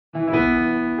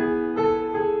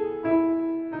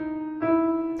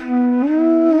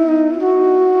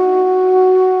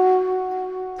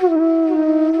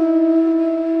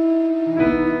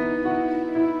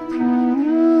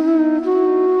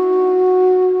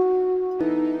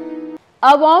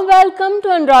A warm welcome to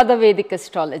Anuradha Vedic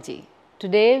Astrology.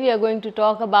 Today we are going to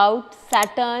talk about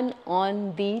Saturn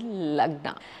on the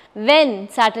Lagna. When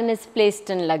Saturn is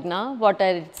placed in Lagna, what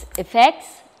are its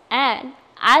effects, and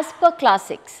as per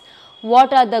classics,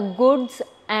 what are the goods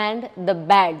and the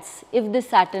bads if the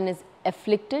Saturn is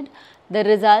afflicted, the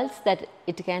results that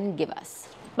it can give us.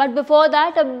 But before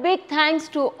that, a big thanks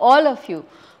to all of you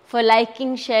for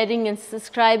liking, sharing and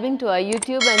subscribing to our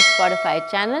YouTube and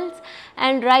Spotify channels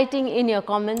and writing in your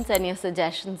comments and your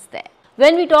suggestions there.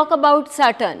 When we talk about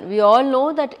Saturn, we all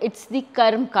know that it's the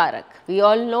Karma Karak. We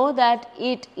all know that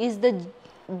it is the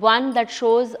one that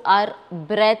shows our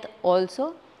breath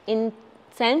also, in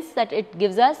sense that it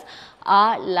gives us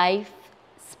our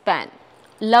lifespan.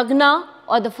 Lagna,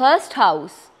 or the first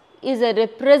house, is a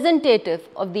representative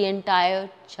of the entire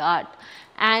chart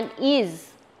and is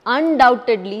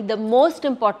undoubtedly the most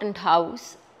important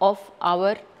house of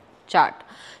our chart.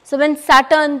 So, when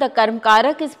Saturn, the Karma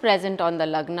Karak, is present on the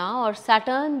Lagna, or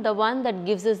Saturn, the one that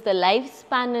gives us the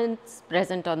lifespan, is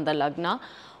present on the Lagna,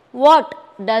 what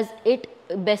does it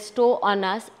bestow on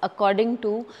us according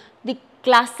to the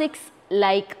classics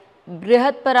like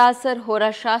Brihat Parasar,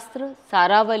 Hora Shastra,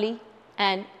 Saravali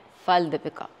and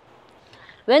Faldipika?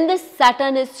 When this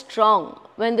Saturn is strong,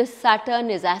 when this Saturn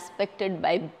is aspected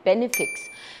by benefics,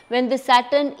 when the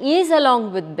Saturn is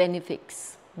along with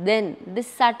benefics, then this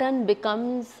Saturn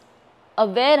becomes a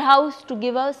warehouse to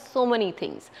give us so many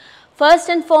things. First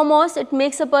and foremost, it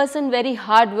makes a person very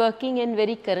hardworking and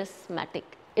very charismatic.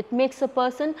 It makes a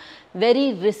person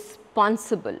very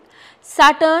responsible.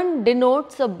 Saturn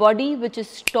denotes a body which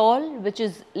is tall, which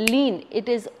is lean. It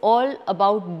is all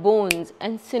about bones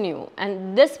and sinew,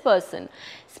 and this person,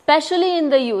 especially in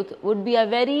the youth, would be a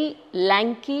very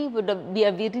lanky, would be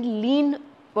a very lean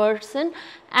person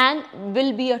and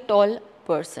will be a tall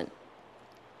person.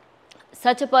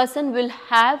 Such a person will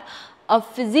have a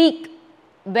physique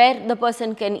where the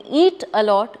person can eat a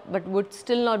lot but would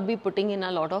still not be putting in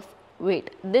a lot of weight.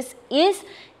 This is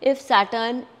if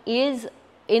Saturn is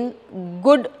in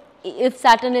good, if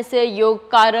Saturn is a Yog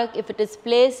Karak, if it is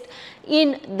placed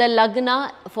in the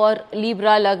Lagna for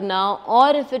Libra Lagna,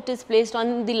 or if it is placed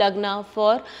on the Lagna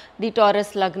for the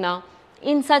Taurus Lagna.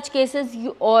 In such cases,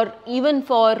 or even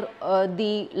for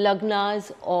the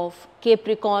Lagnas of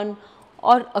Capricorn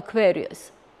or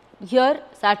Aquarius, here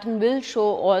Saturn will show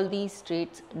all these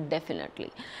traits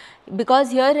definitely, because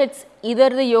here it is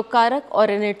either the Yog Karak or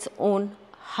in its own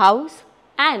house.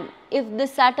 And if the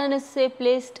Saturn is say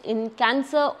placed in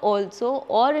Cancer also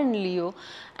or in Leo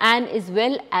and is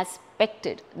well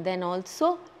aspected, then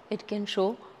also it can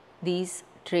show these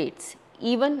traits,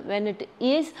 even when it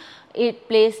is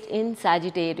placed in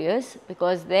Sagittarius,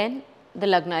 because then the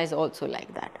Lagna is also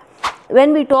like that.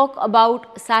 When we talk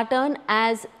about Saturn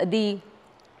as the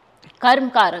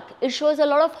Karma Karak, it shows a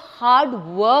lot of hard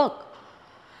work.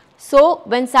 So,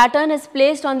 when Saturn is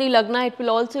placed on the Lagna, it will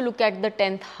also look at the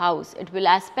 10th house, it will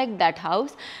aspect that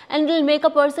house and it will make a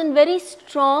person very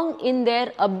strong in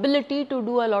their ability to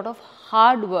do a lot of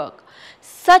hard work.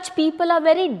 Such people are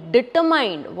very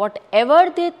determined.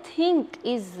 Whatever they think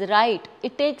is right,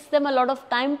 it takes them a lot of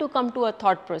time to come to a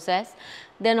thought process.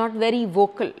 They are not very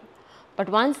vocal. But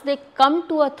once they come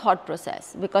to a thought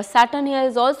process, because Saturn here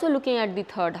is also looking at the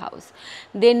 3rd house,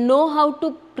 they know how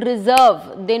to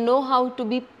preserve, they know how to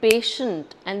be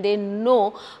patient, and they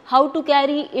know how to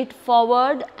carry it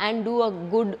forward and do a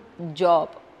good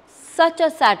job. Such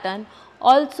a Saturn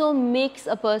also makes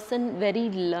a person very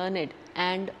learned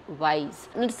and wise.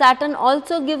 And Saturn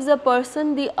also gives a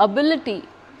person the ability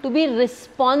to be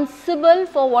responsible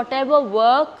for whatever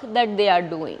work that they are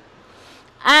doing.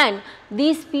 And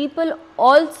these people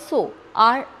also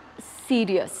are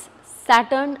serious.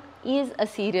 Saturn is a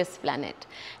serious planet,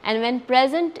 and when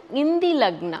present in the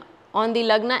Lagna, on the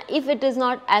Lagna, if it is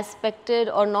not aspected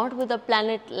or not with a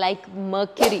planet like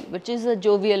Mercury, which is a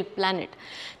jovial planet,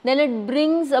 then it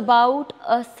brings about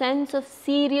a sense of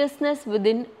seriousness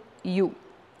within you.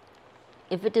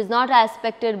 If it is not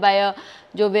aspected by a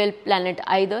jovial planet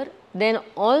either, then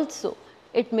also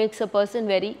it makes a person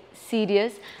very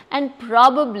serious and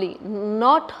probably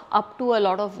not up to a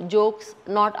lot of jokes,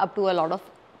 not up to a lot of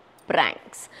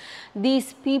pranks.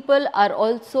 These people are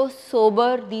also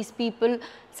sober. These people,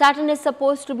 Saturn is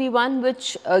supposed to be one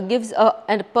which gives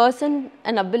a person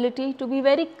an ability to be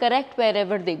very correct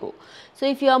wherever they go. So,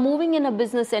 if you are moving in a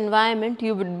business environment,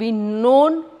 you would be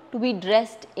known to be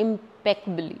dressed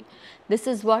impeccably. This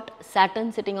is what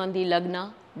Saturn sitting on the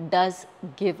Lagna does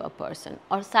give a person,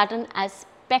 or Saturn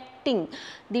aspecting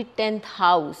the 10th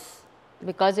house,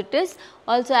 because it is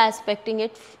also aspecting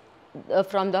it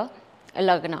from the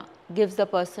Lagna, gives the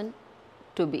person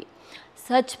to be.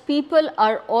 Such people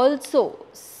are also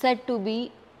said to be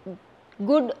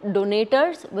good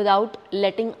donators without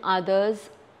letting others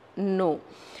know,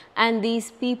 and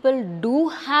these people do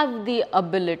have the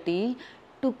ability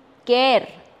to care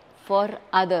for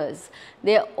others.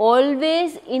 They are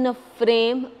always in a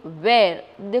frame where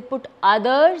they put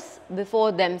others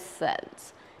before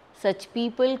themselves. Such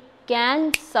people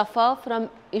can suffer from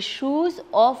issues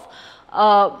of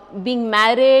being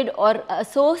married or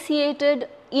associated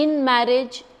in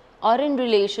marriage or in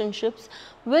relationships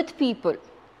with people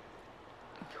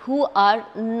who are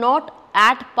not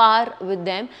at par with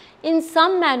them. In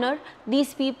some manner,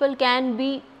 these people can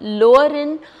be lower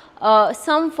in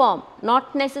some form,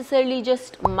 not necessarily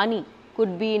just money,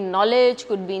 could be in knowledge,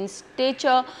 could be in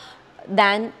stature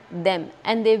than them,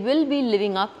 and they will be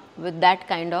living up with that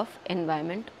kind of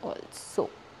environment also.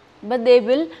 But they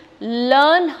will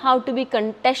learn how to be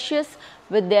contentious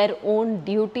with their own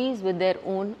duties, with their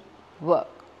own work.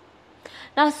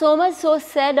 Now, so much so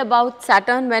said about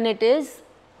Saturn when it is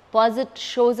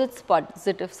shows its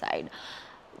positive side.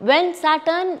 When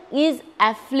Saturn is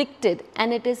afflicted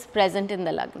and it is present in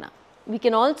the Lagna, we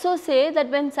can also say that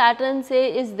when Saturn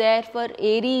say is there for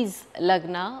Aries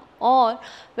Lagna, or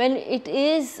when it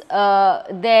is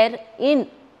there in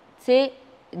say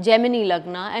Gemini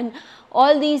Lagna and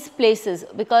all these places,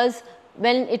 because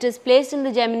when it is placed in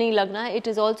the Gemini Lagna, it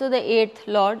is also the 8th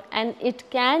lord and it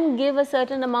can give a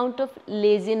certain amount of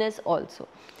laziness also.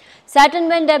 Saturn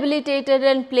when debilitated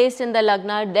and placed in the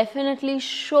Lagna definitely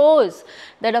shows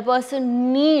that a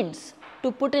person needs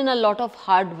to put in a lot of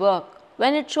hard work.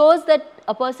 When it shows that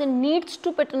a person needs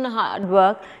to put in hard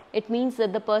work, it means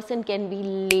that the person can be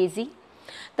lazy,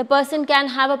 the person can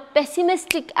have a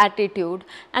pessimistic attitude,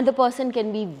 and the person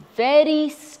can be very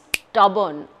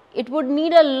stubborn. It would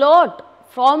need a lot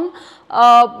from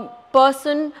a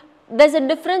person. There is a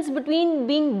difference between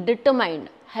being determined,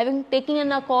 having taken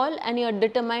in a call and you are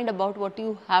determined about what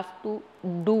you have to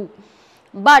do,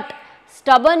 but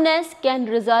stubbornness can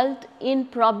result in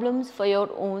problems for your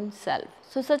own self.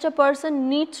 So, such a person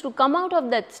needs to come out of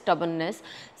that stubbornness,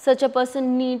 such a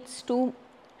person needs to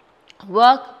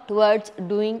work towards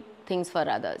doing things for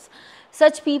others.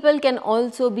 Such people can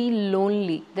also be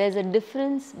lonely. There is a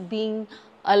difference being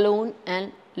alone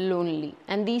and lonely,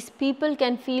 and these people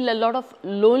can feel a lot of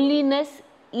loneliness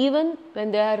even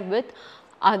when they are with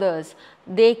others.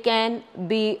 They can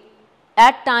be,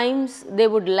 at times they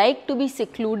would like to be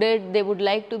secluded, they would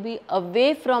like to be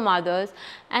away from others,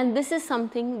 and this is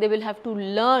something they will have to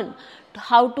learn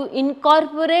how to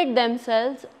incorporate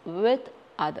themselves with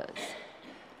others.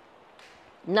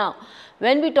 Now,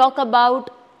 when we talk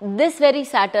about this very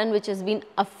Saturn which has been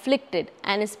afflicted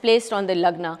and is placed on the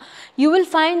Lagna, you will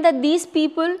find that these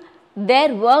people,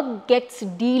 their work gets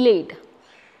delayed.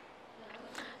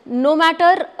 No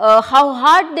matter how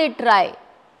hard they try,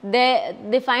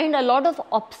 they find a lot of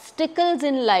obstacles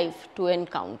in life to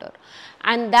encounter,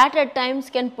 and that at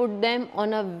times can put them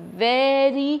on a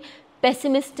very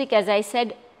pessimistic, as I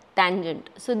said, tangent.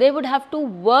 So, they would have to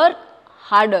work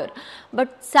harder,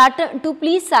 but Saturn, to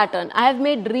please Saturn, I have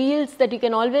made reels that you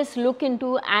can always look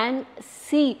into and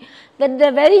see that there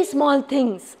are very small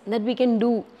things that we can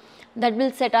do that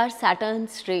will set our Saturn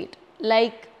straight,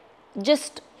 like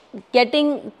just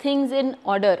getting things in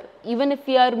order. Even if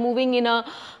we are moving in a,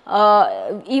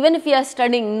 even if we are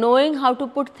studying, knowing how to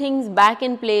put things back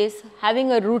in place,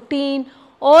 having a routine,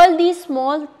 all these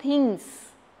small things,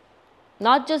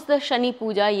 not just the Shani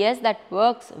Puja, yes, that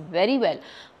works very well,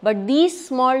 but these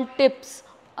small tips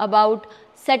about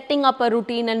setting up a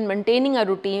routine and maintaining a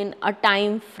routine, a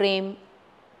time frame,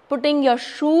 putting your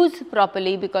shoes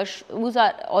properly, because shoes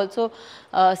are also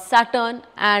Saturn,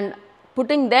 and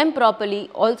putting them properly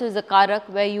also is a karak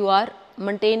where you are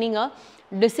maintaining a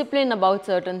discipline about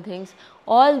certain things.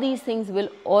 All these things will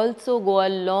also go a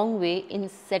long way in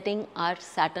setting our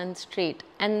Saturn straight,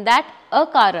 and that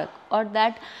akarak or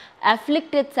that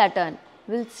afflicted Saturn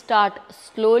will start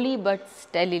slowly but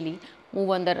steadily move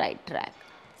on the right track.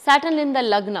 Saturn in the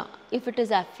Lagna, if it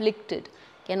is afflicted,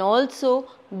 can also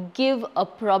give a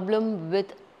problem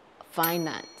with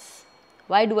finance.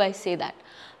 Why do I say that?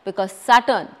 Because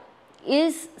Saturn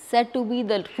is said to be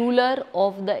the ruler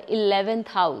of the 11th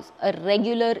house, a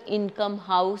regular income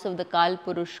house of the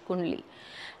Kalpurush Kundali,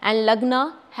 and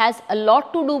Lagna has a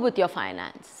lot to do with your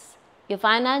finance. Your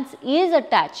finance is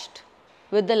attached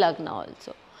with the Lagna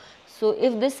also. So,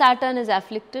 if this Saturn is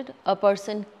afflicted, a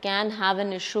person can have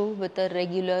an issue with a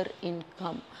regular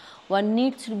income. One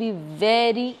needs to be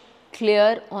very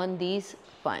clear on these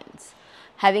points.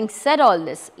 Having said all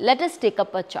this, let us take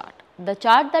up a chart. The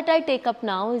chart that I take up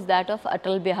now is that of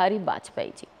Atal Bihari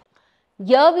Vajpayee ji.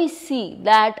 Here we see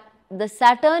that the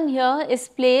Saturn here is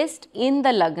placed in the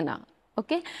Lagna,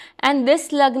 okay, and this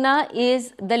Lagna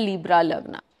is the Libra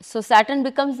Lagna. So Saturn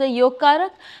becomes the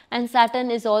Yogkarak, and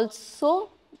Saturn is also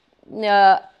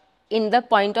in the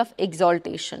point of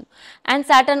exaltation, and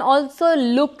Saturn also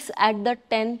looks at the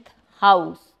 10th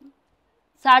house.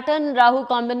 Saturn Rahu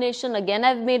combination, again I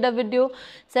have made a video,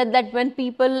 said that when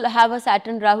people have a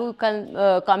Saturn Rahu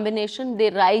combination, they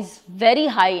rise very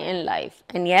high in life.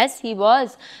 And yes, he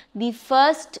was the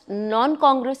first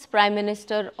non-Congress Prime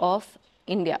Minister of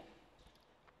India.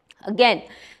 Again,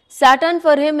 Saturn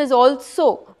for him is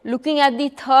also looking at the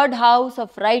 3rd house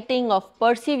of writing, of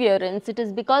perseverance. It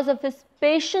is because of his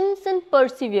patience and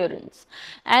perseverance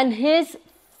and his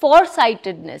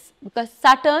foresightedness, because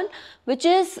Saturn, which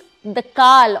is the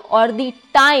Kal or the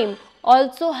time,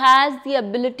 also has the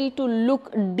ability to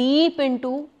look deep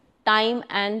into time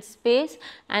and space,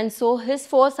 and so his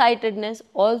foresightedness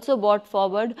also brought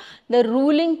forward the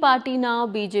ruling party, now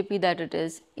BJP that it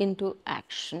is, into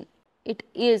action. It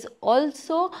is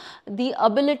also the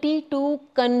ability to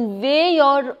convey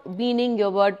your meaning, your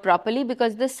word properly,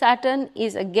 because this Saturn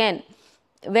is again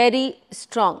very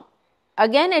strong.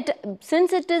 Again,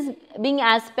 since it is being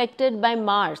aspected by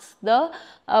Mars,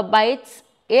 by its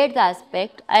 8th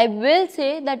aspect, I will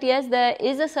say that yes, there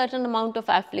is a certain amount of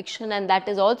affliction, and that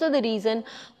is also the reason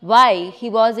why he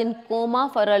was in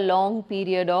coma for a long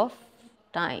period of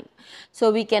time. So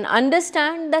we can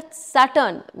understand that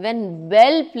Saturn, when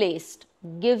well placed,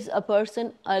 gives a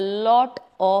person a lot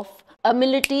of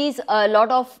amenities, a lot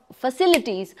of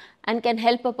facilities, and can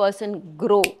help a person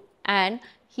grow. And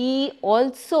he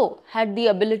also had the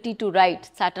ability to write.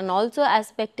 Saturn also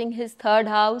aspecting his 3rd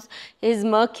house, his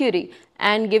Mercury,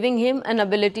 and giving him an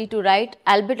ability to write,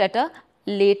 albeit at a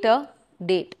later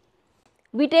date.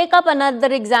 We take up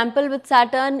another example with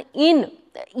Saturn in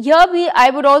here. I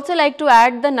would also like to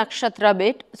add the nakshatra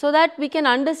bit, so that we can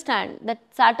understand that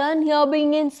Saturn here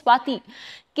being in Swati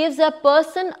gives a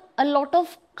person a lot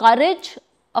of courage,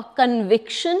 a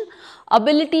conviction,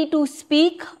 ability to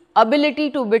speak, ability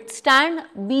to withstand,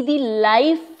 be the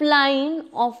lifeline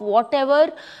of whatever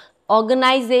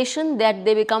organization that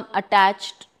they become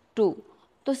attached to.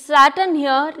 So Saturn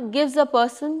here gives a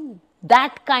person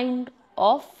that kind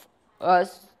of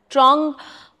strong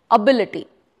ability.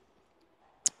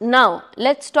 Now,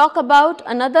 let us talk about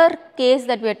another case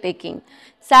that we are taking.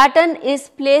 Saturn is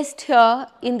placed here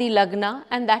in the Lagna,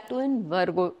 and that too in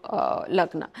Virgo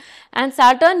Lagna. And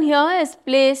Saturn here is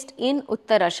placed in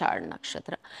Uttarashadh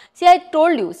Nakshatra. See, I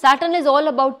told you, Saturn is all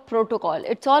about protocol.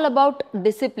 It's all about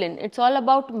discipline. It's all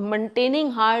about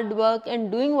maintaining hard work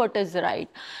and doing what is right.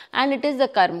 And it is the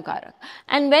Karma Karak.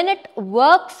 And when it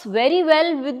works very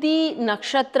well with the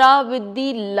Nakshatra, with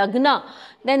the Lagna,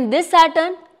 then this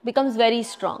Saturn becomes very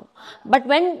strong. But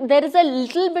when there is a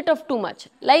little bit of too much,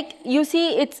 like you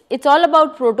see, it's all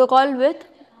about protocol with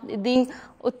the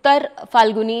Uttar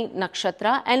Falguni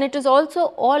Nakshatra, and it is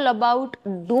also all about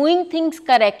doing things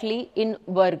correctly in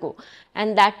Virgo,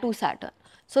 and that too Saturn.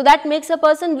 So that makes a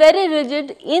person very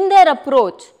rigid in their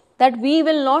approach, that we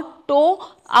will not toe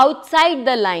outside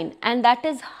the line, and that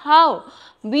is how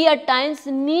we at times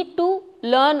need to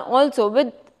learn also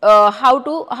with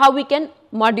how we can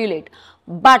modulate.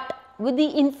 But with the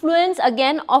influence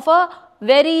again of a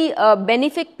very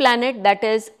benefic planet, that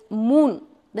is Moon,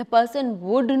 the person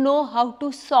would know how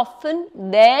to soften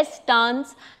their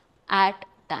stance at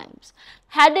times.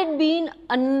 Had it been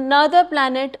another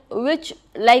planet which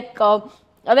like a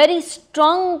very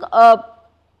strong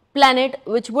planet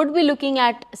which would be looking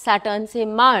at Saturn, say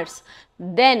Mars,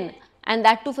 then, and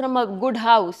that too from a good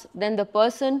house, then the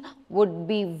person would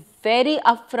be very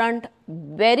upfront,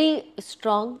 very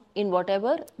strong in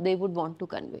whatever they would want to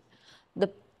convey.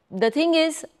 The thing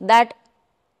is that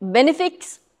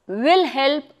benefics will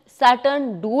help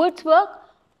Saturn do its work,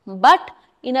 but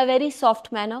in a very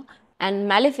soft manner, and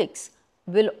malefics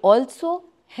will also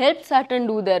help Saturn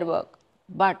do their work,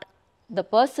 but the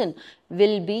person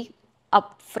will be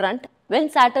upfront when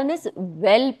Saturn is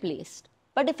well placed.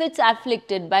 But if it's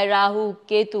afflicted by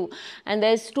Rahu-Ketu and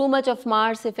there is too much of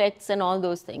Mars effects and all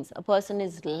those things, a person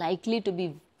is likely to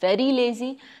be very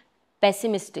lazy,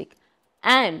 pessimistic.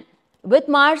 And with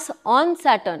Mars on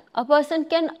Saturn, a person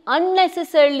can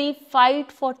unnecessarily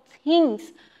fight for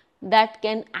things that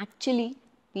can actually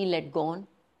be let go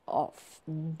of.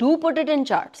 Do put it in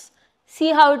charts,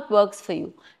 see how it works for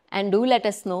you, and do let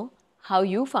us know how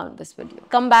you found this video.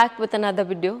 Come back with another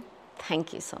video.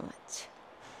 Thank you so much.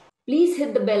 Please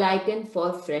hit the bell icon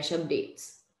for fresh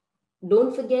updates.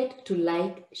 Don't forget to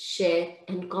like, share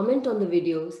and comment on the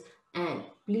videos, and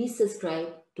please subscribe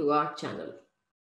to our channel.